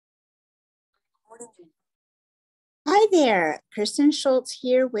Hi there, Kristen Schultz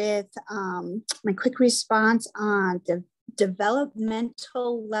here with my quick response on the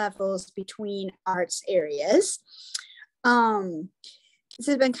developmental levels between arts areas. This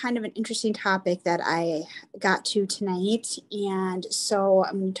has been kind of an interesting topic that I got to tonight, and so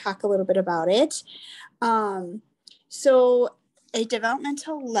I'm going to talk a little bit about it. So a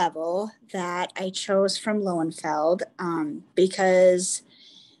developmental level that I chose from Lowenfeld because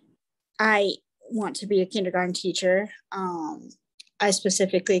I want to be a kindergarten teacher. I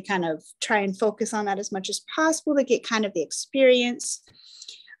specifically kind of try and focus on that as much as possible to get kind of the experience.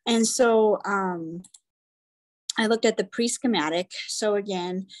 And so I looked at the pre-schematic. So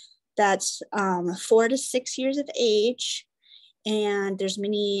again, that's 4 to 6 years of age. And there's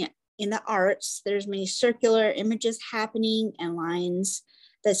many in the arts, there's many circular images happening and lines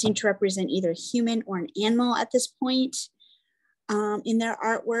that seem to represent either human or an animal at this point. In their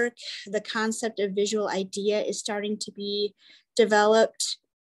artwork, the concept of visual idea is starting to be developed.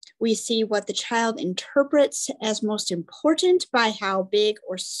 We see what the child interprets as most important by how big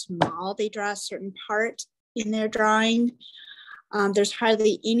or small they draw a certain part in their drawing. There's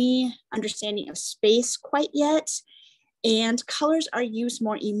hardly any understanding of space quite yet, and colors are used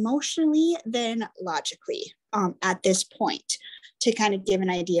more emotionally than logically at this point to kind of give an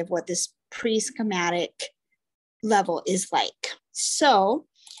idea of what this pre-schematic level is like. So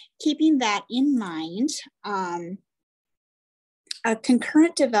keeping that in mind, a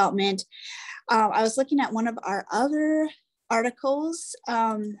concurrent development, I was looking at one of our other articles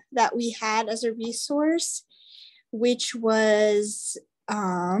that we had as a resource, which was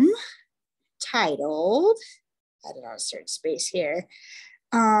titled, I don't know, certain space here,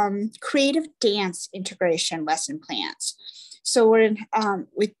 Creative Dance Integration Lesson Plans. So we're in,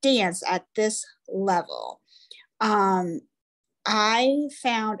 with dance at this level. I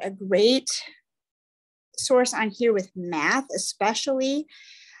found a great source on here with math, especially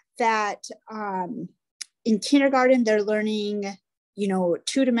that in kindergarten, they're learning,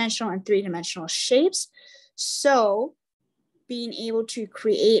 two-dimensional and three-dimensional shapes. So being able to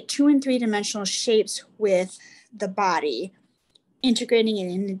create 2- and 3-dimensional shapes with the body, integrating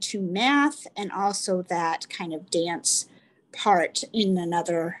it into math, and also that kind of dance part in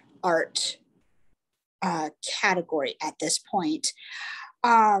another art category at this point.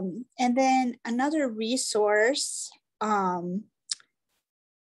 And then another resource, the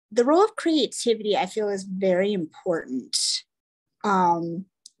role of creativity, I feel, is very important,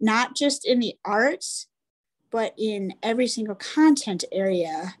 not just in the arts, but in every single content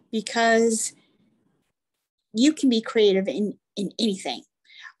area, because you can be creative in anything.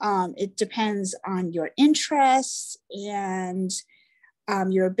 It depends on your interests and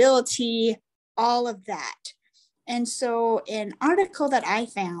your ability, all of that. And so an article that I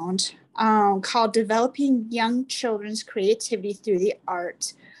found called Developing Young Children's Creativity Through the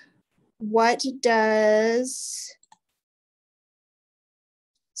Arts.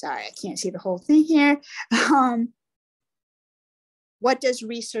 Sorry, I can't see the whole thing here. What does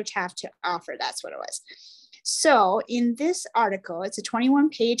research have to offer? That's what it was. So in this article, it's a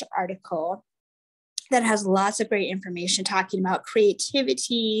 21-page article that has lots of great information talking about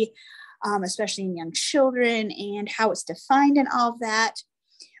creativity, especially in young children, and how it's defined and all of that.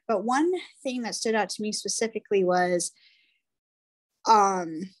 But one thing that stood out to me specifically was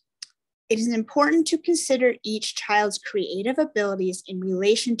it is important to consider each child's creative abilities in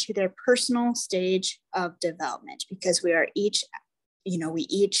relation to their personal stage of development, because we are each, we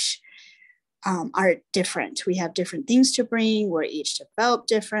each are different. We have different things to bring. We're each developed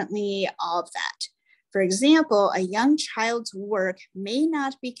differently, all of that. For example, a young child's work may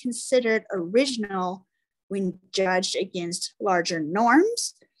not be considered original when judged against larger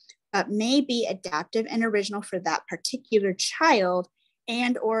norms, but may be adaptive and original for that particular child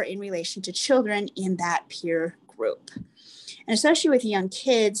and or in relation to children in that peer group. And especially with young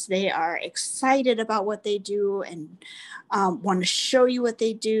kids, they are excited about what they do and want to show you what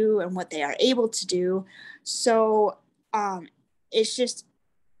they do and what they are able to do. So it's just,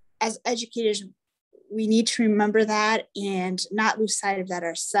 as educators, we need to remember that and not lose sight of that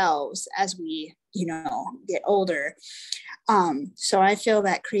ourselves as we, get older. So I feel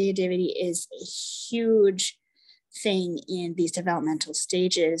that creativity is a huge thing in these developmental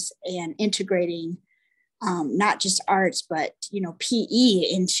stages, and integrating not just arts, but, PE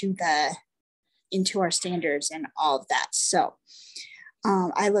into our standards and all of that. So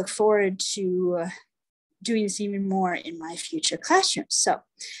I look forward to doing this even more in my future classrooms. So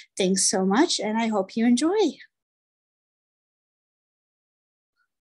thanks so much, and I hope you enjoy.